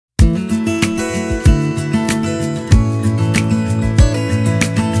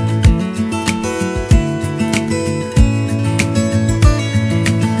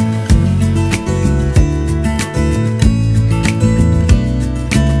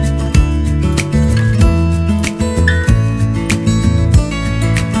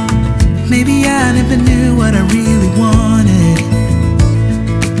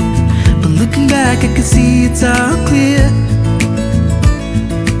it's all clear.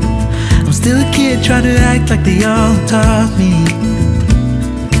 I'm still a kid trying to act like they all taught me,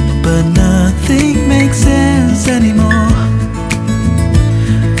 but nothing makes sense anymore.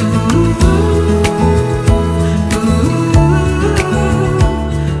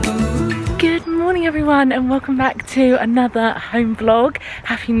 Good morning everyone, and welcome back to another home vlog.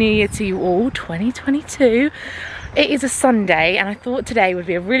 Happy New Year to you all, 2022. It is a Sunday and I thought today would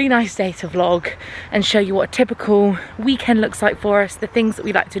be a really nice day to vlog and show you what a typical weekend looks like for us, the things that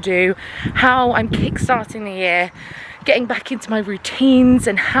we like to do, how I'm kick-starting the year, getting back into my routines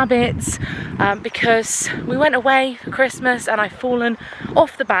and habits, because we went away for Christmas and I've fallen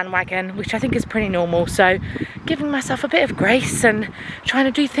off the bandwagon, which I think is pretty normal. So giving myself a bit of grace and trying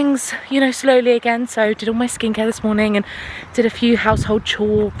to do things, you know, slowly again. So did all my skincare this morning and did a few household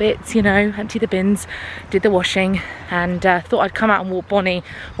chore bits, you know, empty the bins, did the washing, and thought I'd come out and walk Bonnie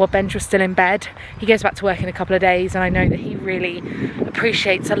while Benj was still in bed. He goes back to work in a couple of days and I know that he really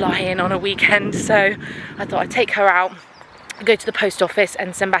appreciates a lie-in on a weekend, so I thought I'd take her out, go to the post office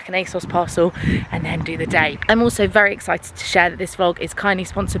and send back an ASOS parcel and then do the day. I'm also very excited to share that this vlog is kindly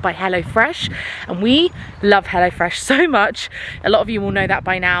sponsored by HelloFresh, and we love HelloFresh so much. A lot of you will know that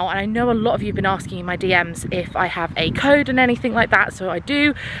by now, and I know a lot of you have been asking in my DMs if I have a code and anything like that, so I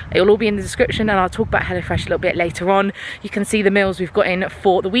do. It will all be in the description and I'll talk about HelloFresh a little bit later on. You can see the meals we've got in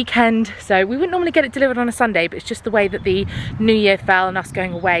for the weekend. So we wouldn't normally get it delivered on a Sunday, but it's just the way that the new year fell and us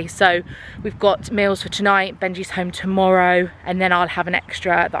going away. So we've got meals for tonight, Benji's home tomorrow, and then I'll have an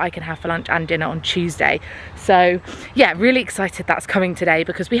extra that I can have for lunch and dinner on Tuesday. So yeah, really excited that's coming today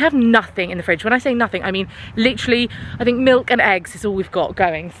because we have nothing in the fridge. When I say nothing, I mean literally, I think milk and eggs is all we've got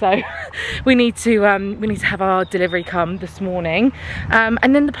going. So we need to have our delivery come this morning.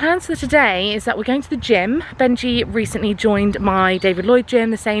 And then the plans for today is that we're going to the gym. Benji recently joined my David Lloyd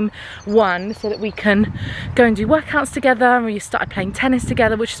gym, the same one, so that we can go and do workouts together, and we started playing tennis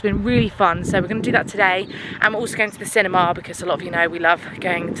together, which has been really fun. So we're going to do that today, and we're also going to the cinema because a lot of you know we love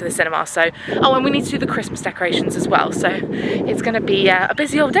going to the cinema. So, oh, and we need to do the Christmas decorations as well, so it's going to be a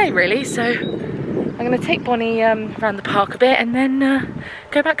busy old day really. So I'm going to take Bonnie around the park a bit and then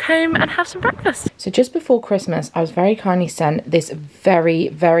go back home and have some breakfast. So just before Christmas I was very kindly sent this very,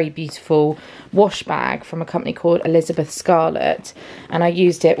 very beautiful wash bag from a company called Elizabeth Scarlett, and I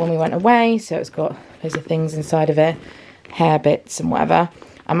used it when we went away. So it's got loads of things inside of it, hair bits and whatever.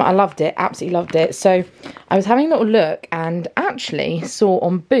 I loved it, absolutely loved it. So I was having a little look and actually saw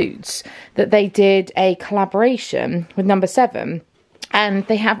on Boots that they did a collaboration with No. 7, and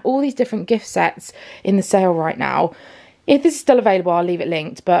they have all these different gift sets in the sale right now. If this is still available, I'll leave it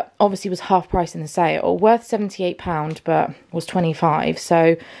linked, but obviously was half price in the sale, worth £78 but was £25,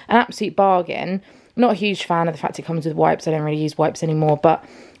 so an absolute bargain. Not a huge fan of the fact it comes with wipes. I don't really use wipes anymore, but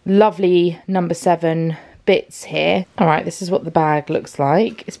lovely No. 7 bits here. All right, this is what the bag looks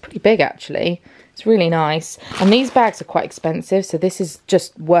like. It's pretty big actually. It's really nice, and these bags are quite expensive, so this is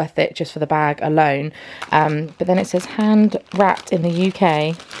just worth it just for the bag alone. But then it says hand wrapped in the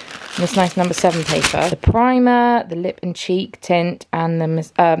UK. This nice No. 7 paper, the primer, the lip and cheek tint, and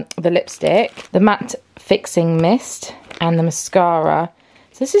the lipstick, the matte fixing mist, and the mascara.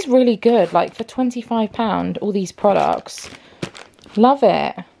 So this is really good, like for £25, all these products. Love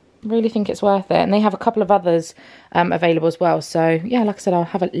it. Really think it's worth it, and they have a couple of others available as well. So yeah, like I said, I'll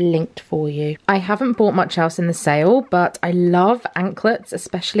have it linked for you. I haven't bought much else in the sale, but I love anklets,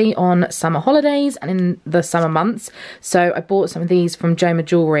 especially on summer holidays and in the summer months. So I bought some of these from Joma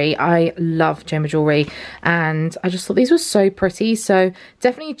Jewelry. I love Joma Jewelry, and I just thought these were so pretty, so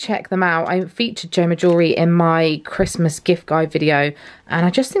definitely check them out. I featured Joma Jewelry in my Christmas gift guide video, and I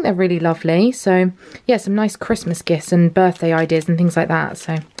just think they're really lovely. So yeah, some nice Christmas gifts and birthday ideas and things like that.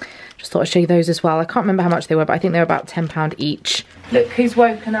 So just thought I'd show you those as well. I can't remember how much they were, but I think they were about £10 each. Look who's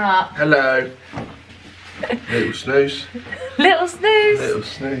woken up. Hello. Little snooze. Little snooze. Little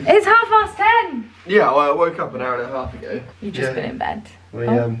snooze. It's 10:30. Yeah, well, I woke up an hour and a half ago. You've just been in bed. Well,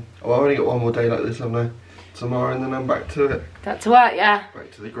 I've only got one more day like this, haven't I? Tomorrow, and then I'm back to it. Back to work, yeah. Back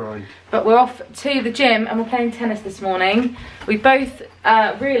to the grind. But we're off to the gym and we're playing tennis this morning. We both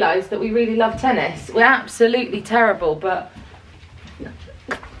realised that we really love tennis. We're absolutely terrible, but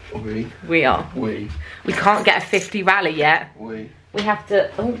we are. We can't get a 50 rally yet. We have to,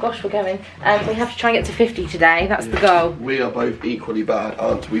 oh gosh, we're going. We have to try and get to 50 today. That's the goal. We are both equally bad,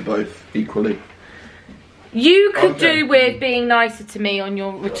 aren't we both equally? You could do with being nicer to me on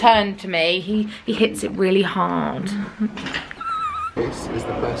your return to me. He hits it really hard. This is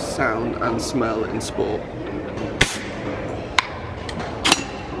the best sound and smell in sport.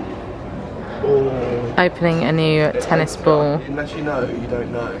 Oh. Opening a new tennis ball. Unless you know, you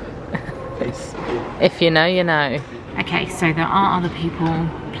don't know. If you know, you know. Okay, so there are other people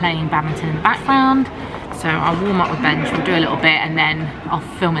playing badminton in the background. So I'll warm up with bench, we'll do a little bit, and then I'll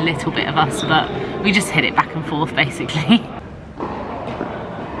film a little bit of us, but we just hit it back and forth basically.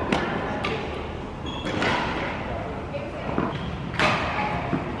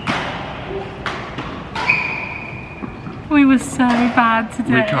 We were so bad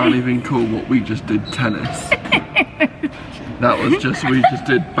today. We can't even call what we just did tennis. That was just, we just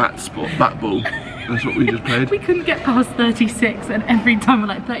did bat ball. That's what we just played. We couldn't get past 36 and every time we're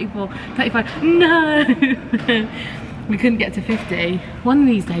like 34, 35, no! We couldn't get to 50. One of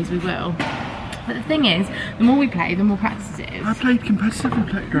these days we will. But the thing is, the more we play, the more practice it is. I played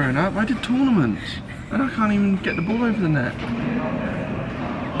competitively growing up. I did tournaments. And I can't even get the ball over the net.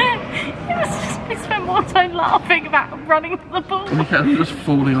 We spent more time laughing about running the ball. And we kept just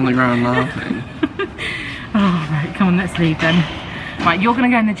falling on the ground laughing. Oh, right, come on, let's leave then. Right, you're gonna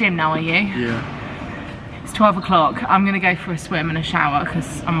go in the gym now, are you? Yeah. It's 12 o'clock. I'm gonna go for a swim and a shower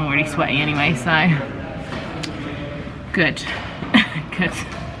because I'm already sweaty anyway, so. Good. Good.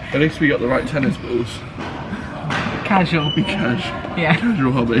 At least we got the right tennis balls. Casual. Casual. Yeah.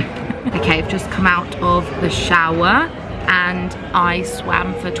 Casual hobby. Okay, I've just come out of the shower and I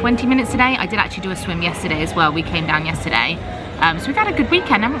swam for 20 minutes today. I did actually do a swim yesterday as well. We came down yesterday. So we've had a good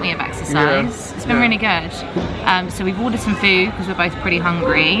weekend, haven't we, of exercise? Yeah. It's been really good. So we've ordered some food because we're both pretty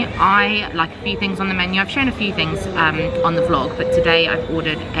hungry. I like a few things on the menu. I've shown a few things on the vlog, but today I've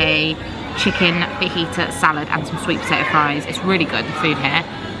ordered a chicken fajita salad and some sweet potato fries. It's really good, the food here.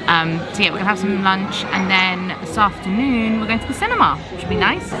 So yeah, we're gonna have some lunch, and then this afternoon we're going to the cinema, which will be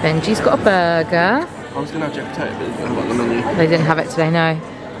nice. Benji's got a burger. I was gonna have jack potato, but they haven't got the menu. They didn't have it today, no.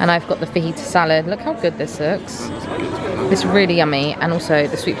 And I've got the fajita salad. Look how good this looks. It's really yummy, and also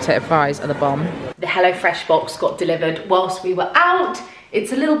the sweet potato fries are the bomb. The HelloFresh box got delivered whilst we were out.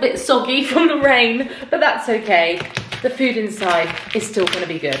 It's a little bit soggy from the rain, but that's okay. The food inside is still gonna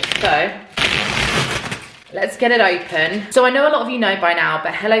be good. So, let's get it open. So I know a lot of you know by now,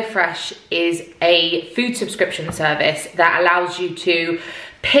 but HelloFresh is a food subscription service that allows you to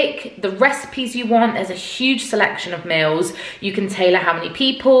pick the recipes you want. There's a huge selection of meals. You can tailor how many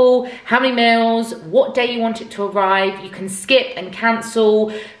people, how many meals, what day you want it to arrive. You can skip and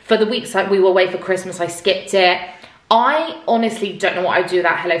cancel. For the weeks like we were away for Christmas, I skipped it. I honestly don't know what I would do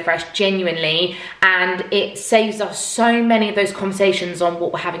without HelloFresh, genuinely, and it saves us so many of those conversations on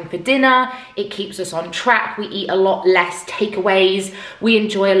what we're having for dinner. It keeps us on track. We eat a lot less takeaways. We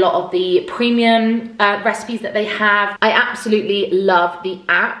enjoy a lot of the premium recipes that they have. I absolutely love the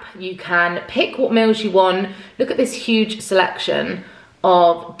app. You can pick what meals you want. Look at this huge selection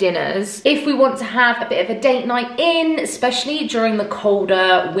of dinners. If we want to have a bit of a date night in, especially during the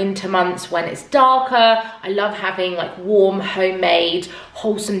colder winter months when it's darker, I love having like warm, homemade,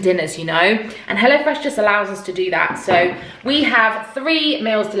 wholesome dinners, you know? And HelloFresh just allows us to do that. So we have 3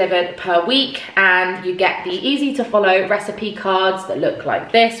 meals delivered per week, and you get the easy to follow recipe cards that look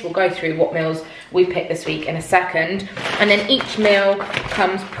like this. We'll go through what meals we picked this week in a second. And then each meal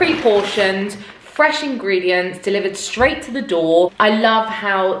comes pre-portioned, fresh ingredients delivered straight to the door. I love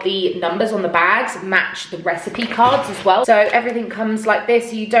how the numbers on the bags match the recipe cards as well. So everything comes like this,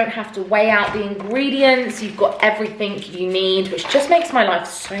 so you don't have to weigh out the ingredients. You've got everything you need, which just makes my life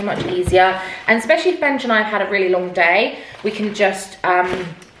so much easier. And especially if Benj and I have had a really long day, we can just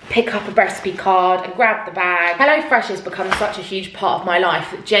pick up a recipe card and grab the bag. HelloFresh has become such a huge part of my life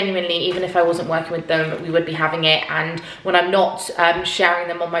that genuinely, even if I wasn't working with them, we would be having it. And when I'm not sharing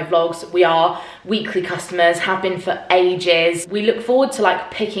them on my vlogs, we are weekly customers, have been for ages. We look forward to like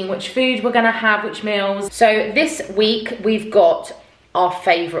picking which food we're gonna have, which meals. So this week we've got our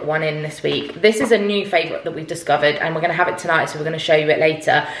favorite one in this week. This is a new favorite that we've discovered, and we're gonna have it tonight, so we're gonna show you it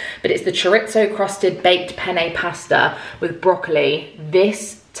later. But it's the chorizo crusted baked penne pasta with broccoli.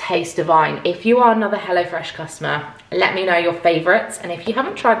 This tastes divine. If you are another HelloFresh customer, let me know your favorites, and if you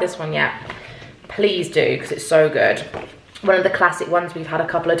haven't tried this one yet, please do, because it's so good. One of the classic ones we've had a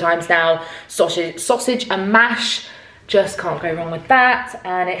couple of times now. Sausage and mash, just can't go wrong with that.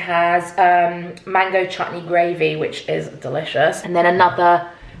 And it has mango chutney gravy, which is delicious. And then another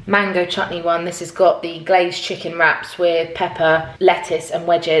mango chutney one. This has got the glazed chicken wraps with pepper, lettuce and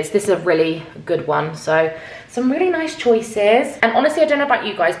wedges. This is a really good one. So some really nice choices. And honestly, I don't know about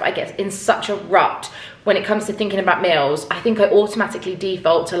you guys, but I get in such a rut when it comes to thinking about meals. I think I automatically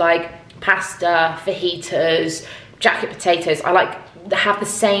default to like pasta, fajitas, jacket potatoes. I like to have the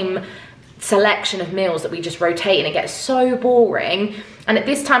same selection of meals that we just rotate, and it gets so boring. And at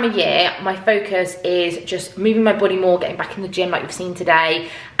this time of year, my focus is just moving my body more, getting back in the gym like you've seen today,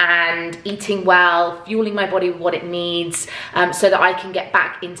 and eating well, fueling my body with what it needs, so that I can get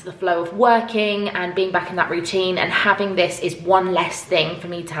back into the flow of working and being back in that routine. And having this is one less thing for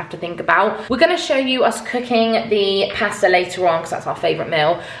me to have to think about. We're gonna show you us cooking the pasta later on, because that's our favorite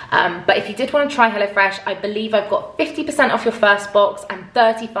meal. But if you did want to try HelloFresh, I believe I've got 50% off your first box and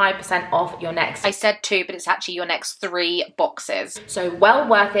 35% off your next. I said 2, but it's actually your next 3 boxes. So well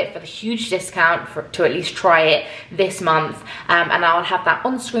worth it for the huge discount to at least try it this month. And I'll have that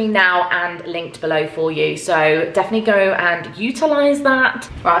on screen now and linked below for you. So definitely go and utilize that.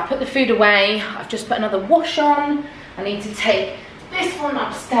 Right, I've put the food away. I've just put another wash on. I need to take this one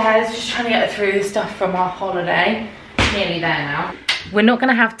upstairs, just trying to get through the stuff from our holiday. Nearly there now. We're not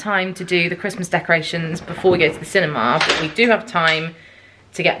gonna have time to do the Christmas decorations before we go to the cinema, but we do have time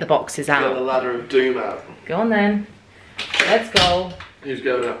to get the boxes out. Get the ladder of doom out. Go on then. Let's go. Who's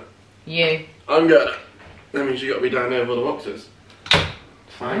going up? You. I'm going up. That means you got to be down there with all the boxes.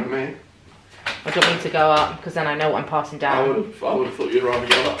 Fine with me. Or do you want me to go up? Because then I know what I'm passing down. I would have thought you'd rather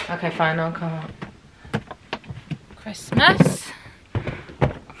go up. Okay, fine, I'll come up. Christmas.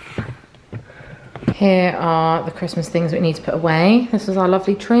 Here are the Christmas things we need to put away. This is our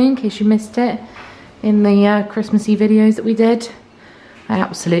lovely tree, in case you missed it in the Christmassy videos that we did. I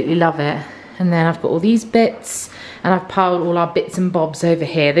absolutely love it. And then I've got all these bits, and I've piled all our bits and bobs over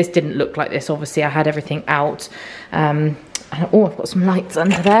here. This didn't look like this, obviously. I had everything out. And oh, I've got some lights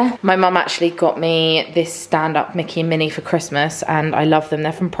under there. My mum actually got me this stand-up Mickey and Minnie for Christmas, and I love them.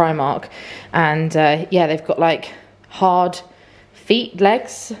 They're from Primark. And yeah, they've got like hard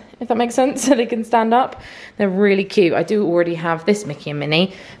legs, if that makes sense, so they can stand up. They're really cute. I do already have this Mickey and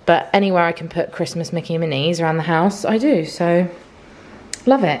Minnie, but anywhere I can put Christmas Mickey and Minnies around the house, I do, so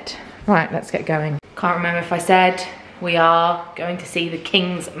love it. Right, let's get going. Can't remember if I said we are going to see The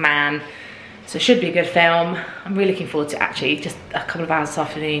King's Man, so it should be a good film. I'm really looking forward to it, actually. Just a couple of hours this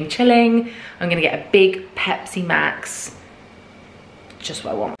afternoon chilling. I'm gonna get a big Pepsi Max. Just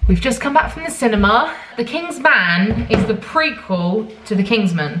what I want. We've just come back from the cinema. The King's Man is the prequel to The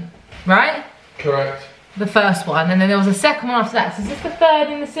Kingsman, right? Correct. The first one, and then there was a second one after that. So is this the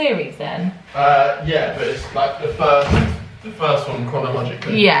third in the series then? Yeah, but it's like the first one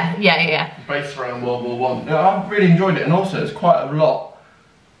chronologically. Yeah. Based around World War I. No, I've really enjoyed it, and also there's quite a lot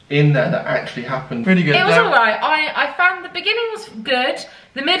in there that actually happened. Really good. It was alright. I found the beginning was good.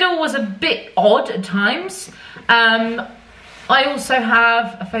 The middle was a bit odd at times. I also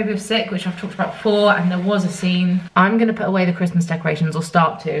have a phobia of sick, which I've talked about before, and there was a scene. I'm gonna put away the Christmas decorations, or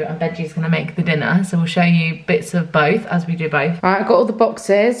start to, and Benji's gonna make the dinner, so we'll show you bits of both as we do both. All right, I've got all the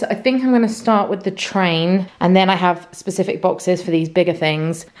boxes. I think I'm gonna start with the train, and then I have specific boxes for these bigger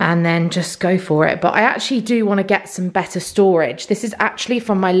things, and then just go for it. But I actually do wanna get some better storage. This is actually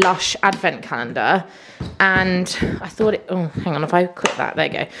from my Lush advent calendar, and I thought it, oh, hang on, if I click that, there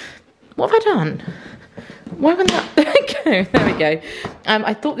you go. What have I done? Why wouldn't that, there we go.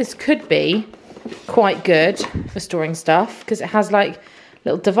 I thought this could be quite good for storing stuff, because it has like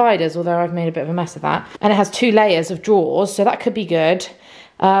little dividers, although I've made a bit of a mess of that. And it has 2 layers of drawers, so that could be good.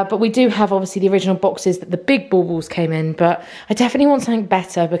 But we do have obviously the original boxes that the big baubles came in, but I definitely want something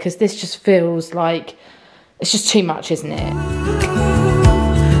better, because this just feels like, it's just too much, isn't it?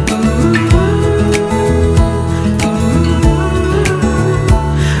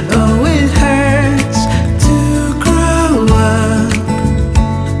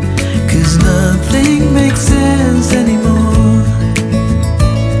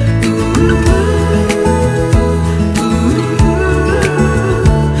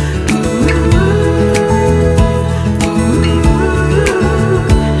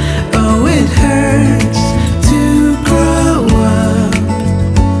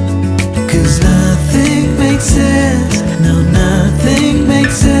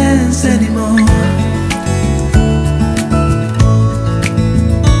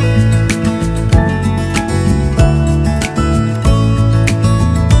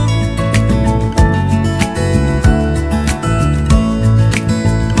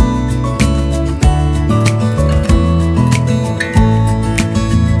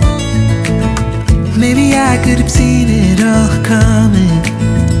 Maybe I could have seen it all coming,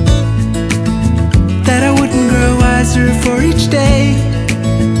 that I wouldn't grow wiser for each day.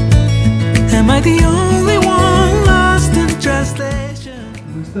 Am I the only one lost in translation?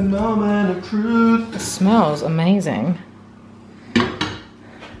 It's the moment of truth. It smells amazing.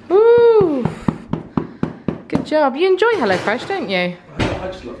 Ooh, good job. You enjoy HelloFresh, don't you? I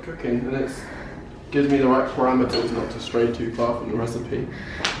just love cooking, and Gives me the right parameters not to stray too far from the recipe.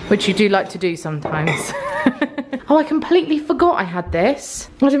 Which you do like to do sometimes. Oh, I completely forgot I had this.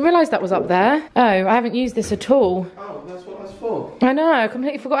 I didn't realise that was up there. Oh, I haven't used this at all. Oh, that's what that's for. I know, I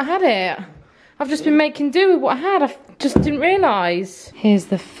completely forgot I had it. I've just been making do with what I had. I just didn't realise. Here's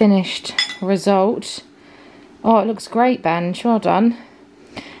the finished result. Oh, it looks great, Benj. Well done.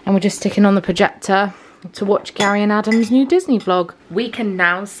 And we're just sticking on the projector to watch Gary and Adam's new Disney vlog. We can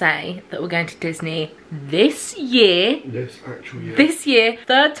now say that we're going to Disney this year. This actual year. This year,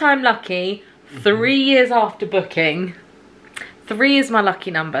 third time lucky, 3 years after booking. 3 is my lucky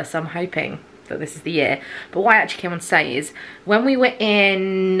number, so I'm hoping that this is the year. But what I actually came on to say is, when we were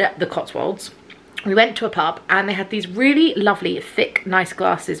in the Cotswolds, we went to a pub and they had these really lovely, thick, nice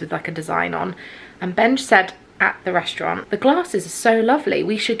glasses with like a design on. And Benj said at the restaurant, the glasses are so lovely,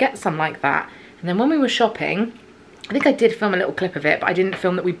 we should get some like that. And then when we were shopping, I think I did film a little clip of it, but I didn't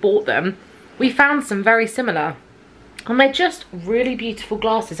film that we bought them. We found some very similar. And they're just really beautiful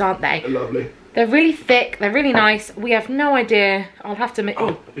glasses, aren't they? They're lovely. They're really thick, they're really nice. We have no idea. I'll have to make...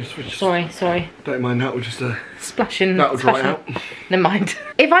 Oh, sorry. Don't mind that, we'll just... Splashing. That'll dry out. Never mind.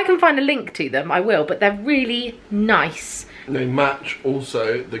 If I can find a link to them, I will, but they're really nice. They match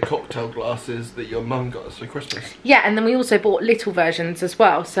also the cocktail glasses that your mum got us for Christmas. Yeah, and then we also bought little versions as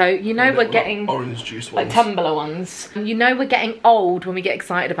well. So you know we're getting orange juice ones, like tumbler ones. You know we're getting old when we get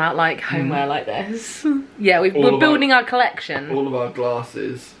excited about like homeware like this. Yeah, we're building our collection. All of our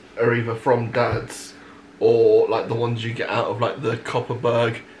glasses are either from Dad's or like the ones you get out of like the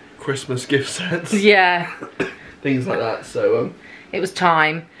Copperberg Christmas gift sets. Yeah. Things like that. So it was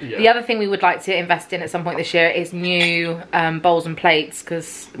time. Yeah. The other thing we would like to invest in at some point this year is new bowls and plates,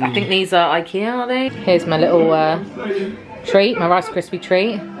 because I think these are IKEA, are they? Here's my little treat, my Rice Krispie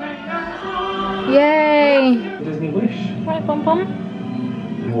treat. Yay! Disney wish. Right, Pom Pom.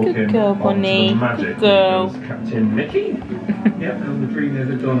 Good girl, Bonnie. Good girl. Captain Mickey. Yep, and the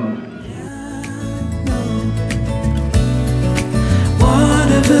Dreamer of Donald.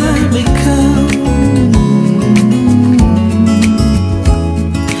 Whatever become.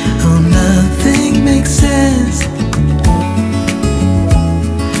 Makes sense.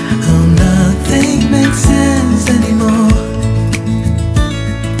 Oh, nothing makes sense anymore.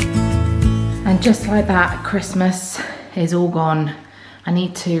 And just like that, Christmas is all gone. I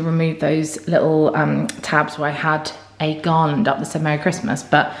need to remove those little tabs where I had a garland up that said Merry Christmas,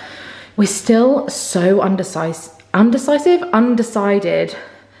 but we're still so undecided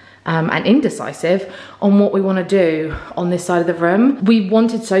and indecisive on what we want to do on this side of the room. We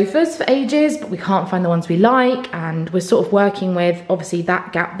wanted sofas for ages, but we can't find the ones we like, and we're sort of working with obviously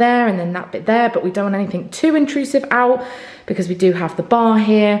that gap there and then that bit there, but we don't want anything too intrusive out because we do have the bar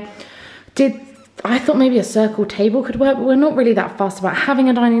here. I thought maybe a circle table could work, but we're not really that fussed about having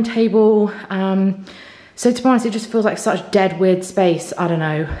a dining table. So to be honest, it just feels like such dead, weird space. I don't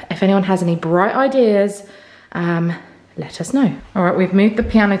know. If anyone has any bright ideas, let us know. All right, we've moved the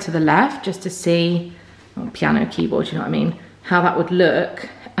piano to the left just to see, piano keyboard, you know what I mean, how that would look,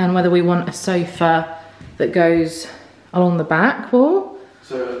 and whether we want a sofa that goes along the back wall.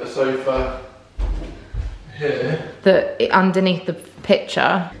 So a sofa here. Underneath the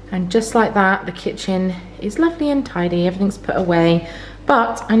picture. And just like that, the kitchen is lovely and tidy, everything's put away.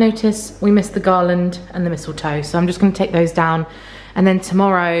 But I notice we missed the garland and the mistletoe, so I'm just gonna take those down. And then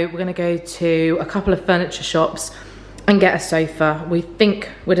tomorrow we're gonna go to a couple of furniture shops and get a sofa. We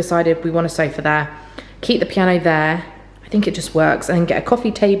decided we want a sofa there. Keep the piano there. I think it just works. And then get a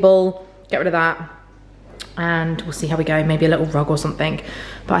coffee table, get rid of that. And we'll see how we go. Maybe a little rug or something.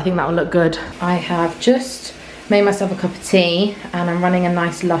 But I think that'll look good. I have just made myself a cup of tea and I'm running a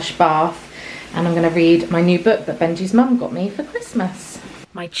nice lush bath. And I'm gonna read my new book that Benji's mum got me for Christmas.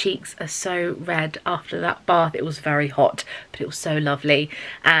 My cheeks are so red after that bath. It was very hot, but it was so lovely.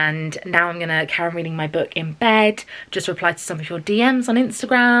 And now I'm gonna carry on reading my book in bed. Just replied to some of your DMs on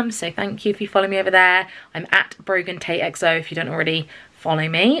Instagram, so thank you if you follow me over there. I'm at Brogan XO if you don't already follow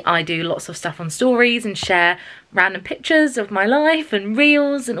me. I do lots of stuff on stories and share random pictures of my life and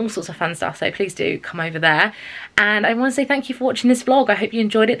reels and all sorts of fun stuff, so please do come over there. And I want to say thank you for watching this vlog. I hope you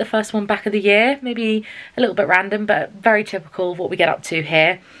enjoyed it, the first one back of the year. Maybe a little bit random, but very typical of what we get up to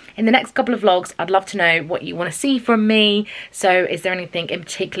here. In the next couple of vlogs, I'd love to know what you want to see from me. So is there anything in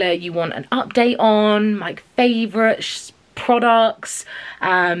particular you want an update on, like favourites, products,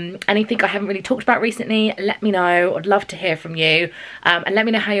 anything I haven't really talked about recently, let me know. I'd love to hear from you, and let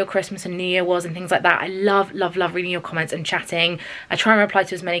me know how your Christmas and New Year was and things like that. I love reading your comments and chatting. I try and reply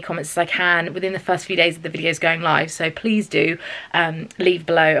to as many comments as I can within the first few days of the videos going live, so please do leave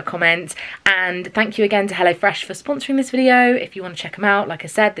below a comment. And thank you again to HelloFresh for sponsoring this video. If you want to check them out, like I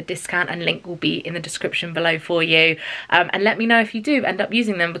said, the discount and link will be in the description below for you, and let me know if you do end up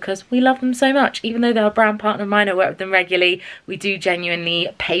using them, because we love them so much. Even though they're a brand partner of mine, I work with them regularly, we do genuinely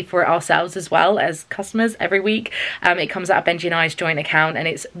pay for it ourselves as well as customers every week. It comes out of Benji and I's joint account, and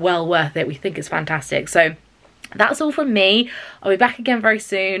it's well worth it. We think it's fantastic. So that's all from me. I'll be back again very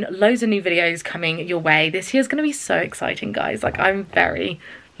soon. Loads of new videos coming your way. This year's going to be so exciting, guys. Like, I'm very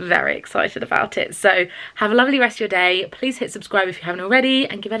excited about it. So have a lovely rest of your day. Please hit subscribe if you haven't already,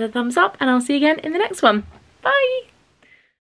 and give it a thumbs up, and I'll see you again in the next one. Bye.